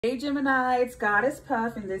Hey Gemini, it's Goddess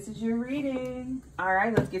Puff and this is your reading.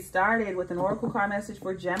 Alright, let's get started with an oracle card message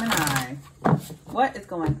for Gemini. What is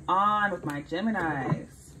going on with my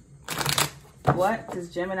Geminis? What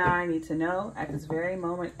does Gemini need to know at this very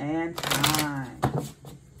moment and time?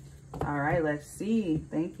 Alright, let's see.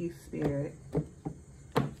 Thank you, Spirit.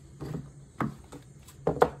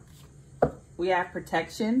 We have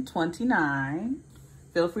protection, 29.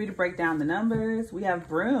 Feel free to break down the numbers. We have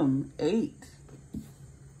broom, 8.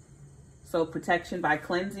 So protection by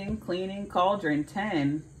cleansing, cleaning, cauldron,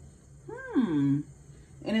 10. And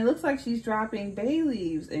it looks like she's dropping bay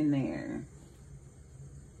leaves in there.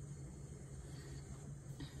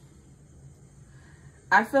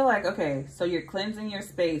 I feel like, okay, so you're cleansing your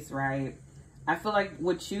space, right? I feel like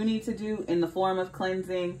what you need to do in the form of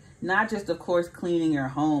cleansing, not just, of course, cleaning your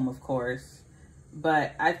home, of course,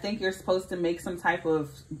 but I think you're supposed to make some type of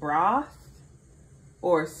broth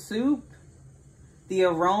or soup. The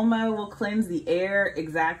aroma will cleanse the air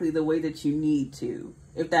exactly the way that you need to,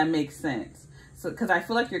 if that makes sense. So, because I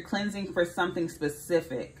feel like you're cleansing for something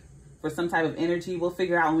specific, for some type of energy. We'll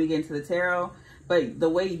figure out when we get into the tarot. But the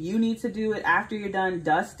way you need to do it after you're done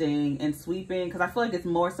dusting and sweeping, because I feel like it's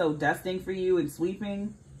more so dusting for you and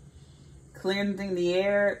sweeping, cleansing the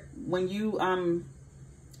air. When you,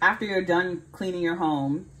 after you're done cleaning your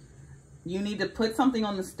home, you need to put something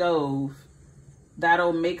on the stove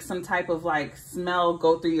that'll make some type of like smell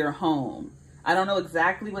go through your home. I don't know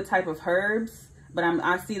exactly what type of herbs, but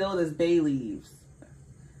I see those as bay leaves.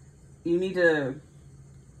 You need to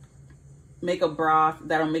make a broth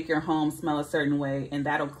that'll make your home smell a certain way, and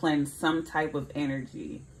that'll cleanse some type of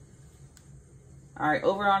energy. All right,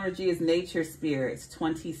 overall energy is nature spirits,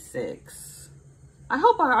 26. I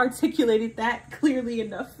hope I articulated that clearly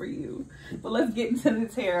enough for you. But let's get into the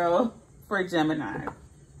tarot for Gemini.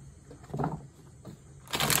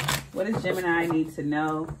 What does Gemini need to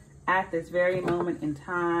know at this very moment in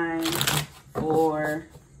time for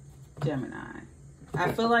Gemini?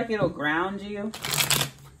 I feel like it'll ground you,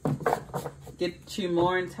 get you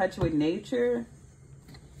more in touch with nature,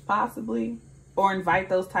 possibly, or invite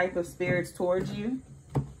those type of spirits towards you.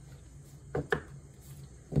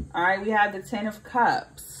 All right, we have the 10 of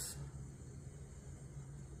Cups.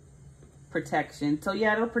 Protection. So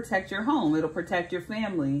yeah, it'll protect your home. It'll protect your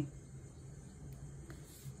family.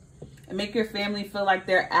 And make your family feel like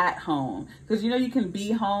they're at home. Because you know you can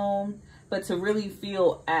be home, but to really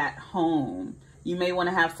feel at home, you may want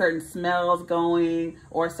to have certain smells going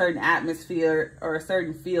or a certain atmosphere or a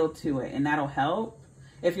certain feel to it. And that'll help.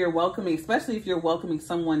 If you're welcoming, especially if you're welcoming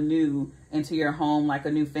someone new into your home, like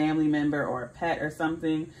a new family member or a pet or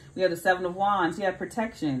something. We have the 7 of Wands. You have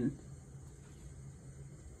protection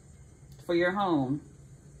for your home.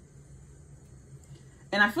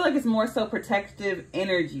 And I feel like it's more so protective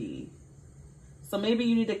energy. So maybe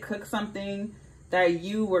you need to cook something that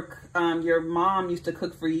you were, your mom used to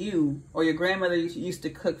cook for you, or your grandmother used to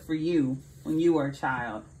cook for you when you were a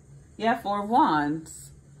child. Yeah, 4 of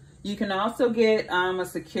Wands. You can also get a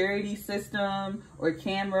security system or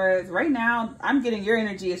cameras. Right now, I'm getting your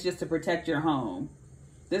energy is just to protect your home.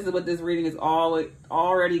 This is what this reading is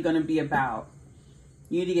already going to be about.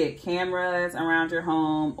 You need to get cameras around your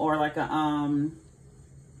home or like a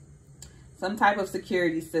some type of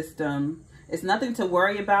security system. It's nothing to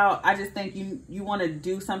worry about. I just think you want to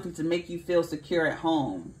do something to make you feel secure at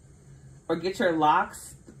home. Or get your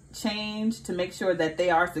locks changed to make sure that they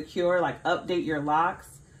are secure. Like update your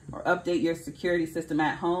locks or update your security system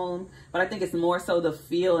at home. But I think it's more so the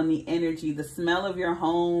feel and the energy, the smell of your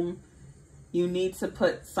home. You need to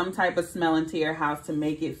put some type of smell into your house to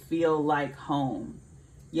make it feel like home.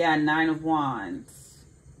 Yeah, 9 of Wands.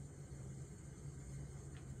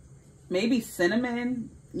 Maybe cinnamon.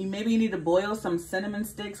 Maybe you need to boil some cinnamon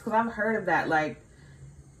sticks, because I've heard of that. Like,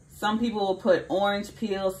 some people will put orange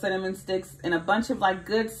peel, cinnamon sticks, and a bunch of like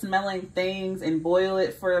good smelling things and boil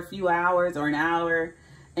it for a few hours or an hour.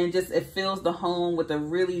 And just, it fills the home with a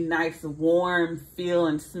really nice, warm feel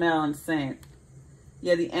and smell and scent.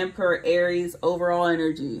 Yeah, the Emperor, Aries, overall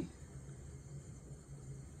energy.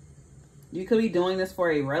 You could be doing this for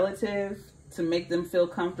a relative to make them feel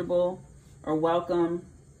comfortable or welcome.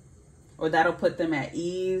 Or that'll put them at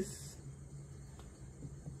ease.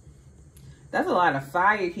 That's a lot of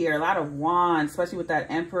fire here. A lot of wands, especially with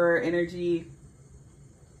that Emperor energy.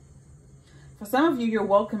 For some of you, you're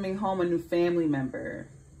welcoming home a new family member.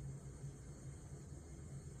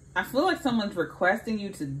 I feel like someone's requesting you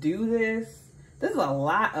to do this. There's a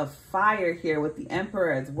lot of fire here with the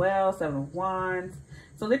Emperor as well. 7 of Wands.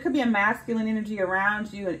 So there could be a masculine energy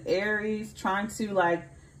around you, an Aries, trying to like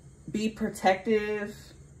be protective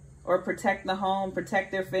or protect the home,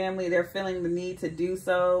 protect their family. They're feeling the need to do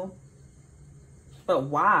so. But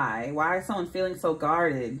why? Why is someone feeling so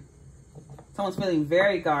guarded? Someone's feeling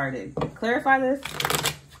very guarded. Clarify this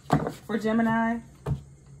for Gemini.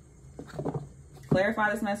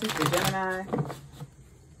 Clarify this message for Gemini.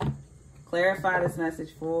 Clarify this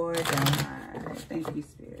message for Gemini. Thank you,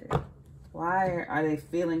 Spirit. Why are they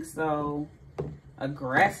feeling so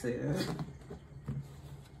aggressive?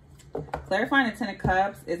 Clarifying the Ten of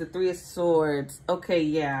Cups is the Three of Swords. Okay,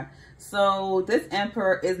 yeah. So this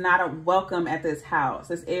Emperor is not welcome at this house.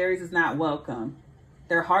 This Aries is not welcome.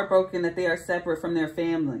 They're heartbroken that they are separate from their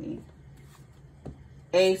family.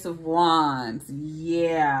 Ace of Wands.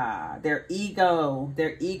 Yeah. Their ego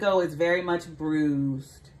is very much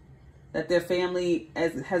bruised. That their family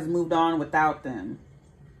has moved on without them.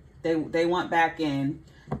 They want back in.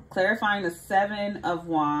 Clarifying the Seven of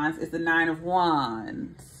Wands is the Nine of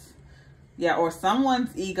Wands. Yeah, or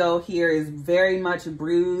someone's ego here is very much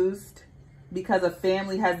bruised because a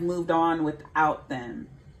family has moved on without them.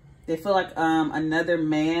 They feel like another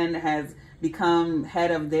man has become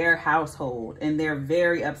head of their household, and they're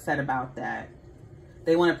very upset about that.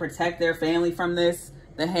 They want to protect their family from this.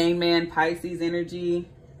 The Hangman, Pisces energy.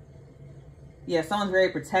 Yeah, someone's very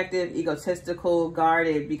protective, egotistical,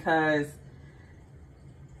 guarded because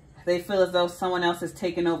they feel as though someone else has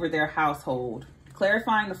taken over their household.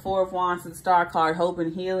 Clarifying the Four of Wands and Star card, hope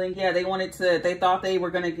and healing. Yeah, they thought they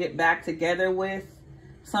were going to get back together with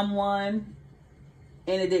someone,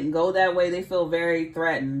 and it didn't go that way. They feel very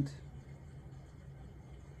threatened.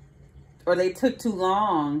 Or they took too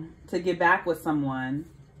long to get back with someone.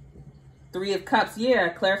 Three of Cups, yeah,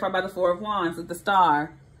 clarified by the Four of Wands with the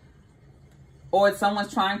Star. Or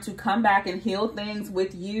someone's trying to come back and heal things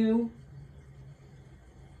with you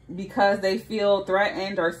because they feel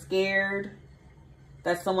threatened or scared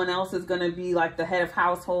that someone else is going to be like the head of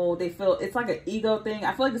household. They feel it's like an ego thing.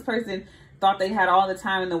 I feel like this person thought they had all the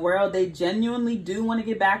time in the world. They genuinely do want to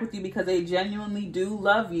get back with you because they genuinely do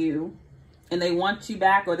love you and they want you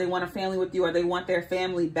back, or they want a family with you, or they want their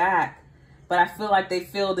family back. But I feel like they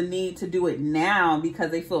feel the need to do it now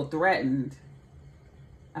because they feel threatened.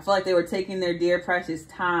 I feel like they were taking their dear precious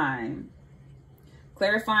time.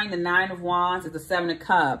 Clarifying the Nine of Wands is the Seven of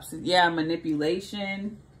Cups. Yeah,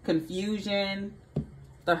 manipulation, confusion.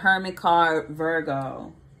 The Hermit card,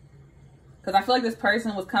 Virgo. Because I feel like this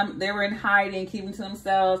person they were in hiding, keeping to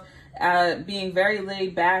themselves, being very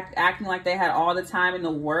laid back, acting like they had all the time in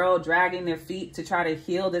the world, dragging their feet to try to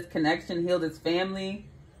heal this connection, heal this family.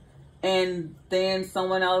 And then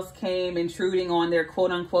someone else came intruding on their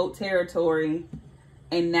quote-unquote territory.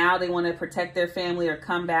 And now they want to protect their family or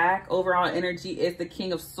come back. Overall energy is the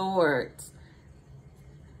King of Swords.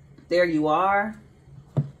 There you are.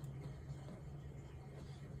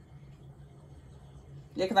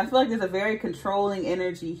 Yeah, because I feel like there's a very controlling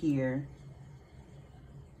energy here.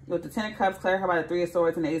 With the Ten of Cups clarified by the Three of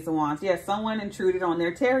Swords and the Ace of Wands. Yeah, someone intruded on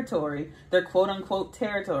their territory. Their quote-unquote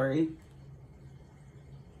territory.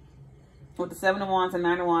 With the Seven of Wands and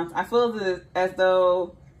Nine of Wands. I feel as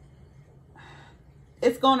though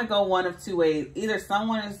it's going to go one of two ways. Either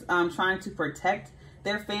someone is trying to protect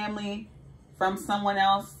their family from someone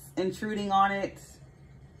else intruding on it.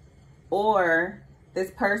 Or this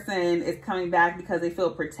person is coming back because they feel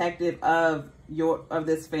protective of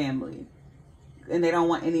this family. And they don't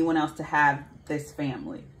want anyone else to have this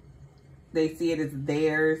family. They see it as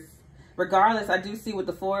theirs. Regardless, I do see with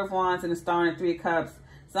the Four of Wands and the Star and the Three of Cups,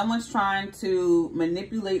 someone's trying to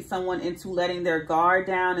manipulate someone into letting their guard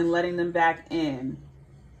down and letting them back in.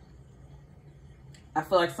 I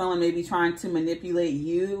feel like someone may be trying to manipulate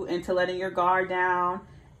you into letting your guard down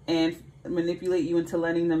and manipulate you into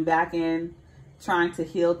letting them back in, trying to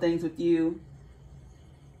heal things with you.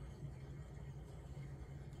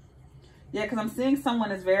 Yeah, because I'm seeing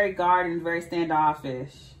someone is very guarded and very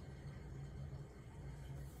standoffish.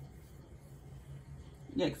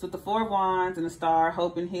 Yeah, because with the Four of Wands and the Star,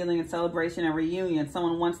 hope and healing and celebration and reunion,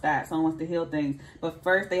 someone wants that. Someone wants to heal things. But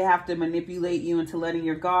first they have to manipulate you into letting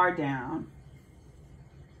your guard down.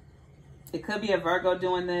 It could be a Virgo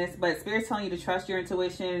doing this, but Spirit's telling you to trust your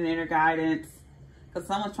intuition and inner guidance. Because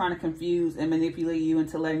someone's trying to confuse and manipulate you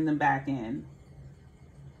into letting them back in.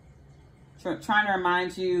 Trying to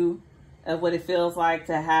remind you of what it feels like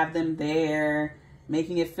to have them there.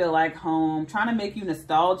 Making it feel like home. Trying to make you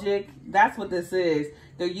nostalgic. That's what this is.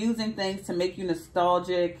 They're using things to make you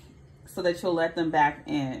nostalgic so that you'll let them back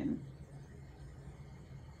in.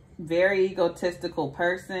 Very egotistical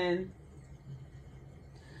person.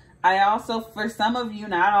 I also, for some of you,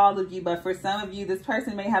 not all of you, but for some of you, this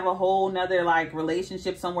person may have a whole nother like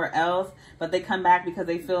relationship somewhere else, but they come back because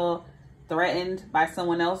they feel threatened by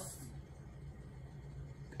someone else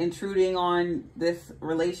intruding on this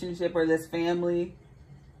relationship or this family.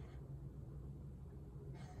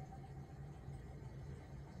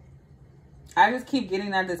 I just keep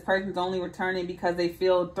getting that this person's only returning because they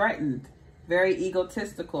feel threatened. Very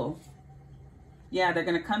egotistical. Yeah, they're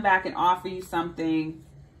going to come back and offer you something.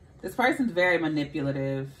 This person's very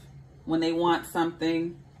manipulative when they want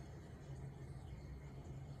something.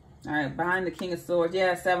 All right, behind the King of Swords.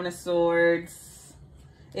 Yeah, Seven of Swords.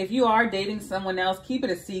 If you are dating someone else, keep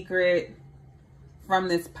it a secret from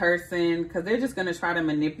this person because they're just going to try to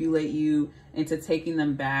manipulate you into taking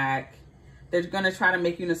them back. They're going to try to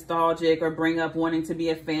make you nostalgic or bring up wanting to be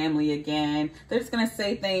a family again. They're just going to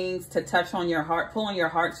say things to touch on your heart, pull on your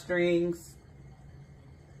heartstrings.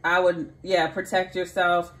 I would, yeah, protect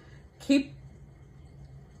yourself. Keep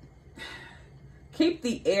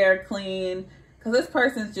the air clean because this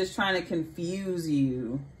person's just trying to confuse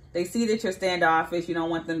you. They see that you're standoffish. You don't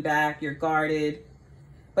want them back. You're guarded.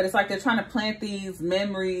 But it's like they're trying to plant these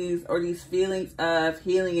memories or these feelings of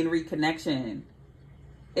healing and reconnection.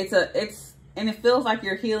 And it feels like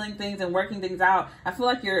you're healing things and working things out. I feel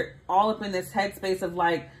like you're all up in this headspace of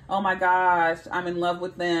like, oh my gosh, I'm in love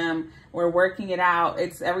with them. We're working it out.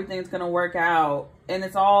 Everything's going to work out. And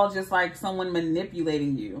it's all just like someone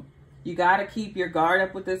manipulating you. You got to keep your guard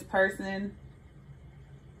up with this person.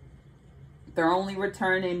 They're only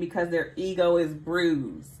returning because their ego is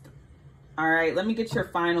bruised. All right, let me get your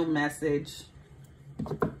final message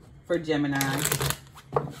for Gemini.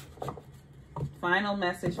 Final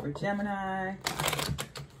message for Gemini.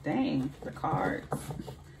 Dang, the cards.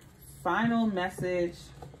 Final message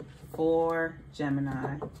for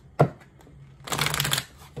Gemini.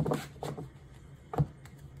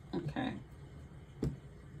 Okay.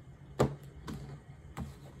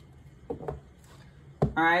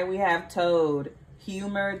 All right, we have Toad.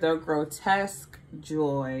 Humor, the grotesque,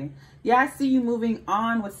 joy. Yeah, I see you moving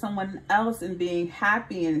on with someone else and being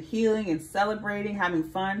happy and healing and celebrating, having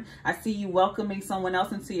fun. I see you welcoming someone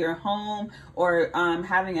else into your home or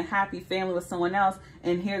having a happy family with someone else.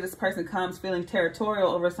 And here this person comes feeling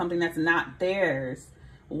territorial over something that's not theirs.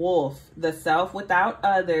 Wolf, the self without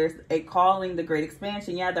others, a calling, the great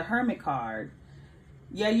expansion. Yeah, the Hermit card.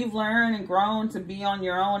 Yeah, you've learned and grown to be on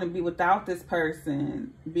your own and be without this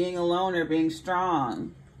person. Being alone or being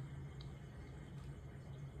strong.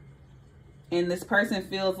 And this person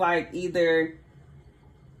feels like either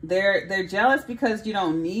they're jealous because you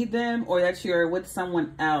don't need them or that you're with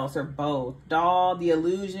someone else or both. Doll, the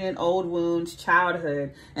illusion, old wounds,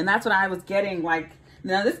 childhood. And that's what I was getting. Like,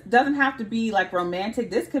 now this doesn't have to be like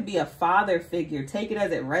romantic. This could be a father figure. Take it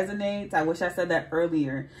as it resonates. I wish I said that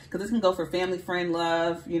earlier. Because this can go for family, friend,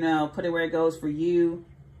 love. You know, put it where it goes for you.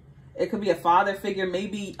 It could be a father figure.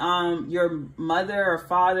 Maybe your mother or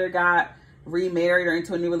father got remarried or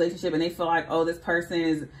into a new relationship and they feel like, oh, this person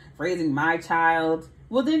is raising my child.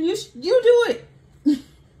 Well, then you do it.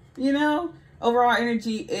 You know, overall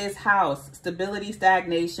energy is house, stability,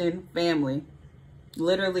 stagnation, family.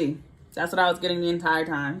 Literally, that's what I was getting the entire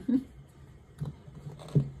time.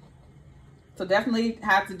 So definitely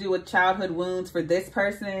have to do with childhood wounds for this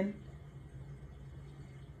person.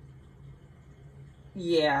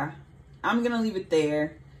 Yeah, I'm gonna leave it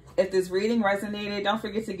there. If this reading resonated, don't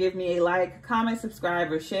forget to give me a like, comment,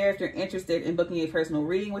 subscribe, or share if you're interested in booking a personal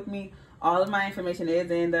reading with me. All of my information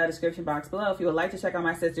is in the description box below. If you would like to check out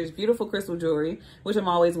my sister's beautiful crystal jewelry, which I'm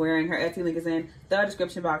always wearing, her Etsy link is in the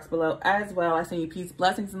description box below as well. I send you peace,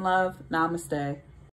 blessings, and love. Namaste.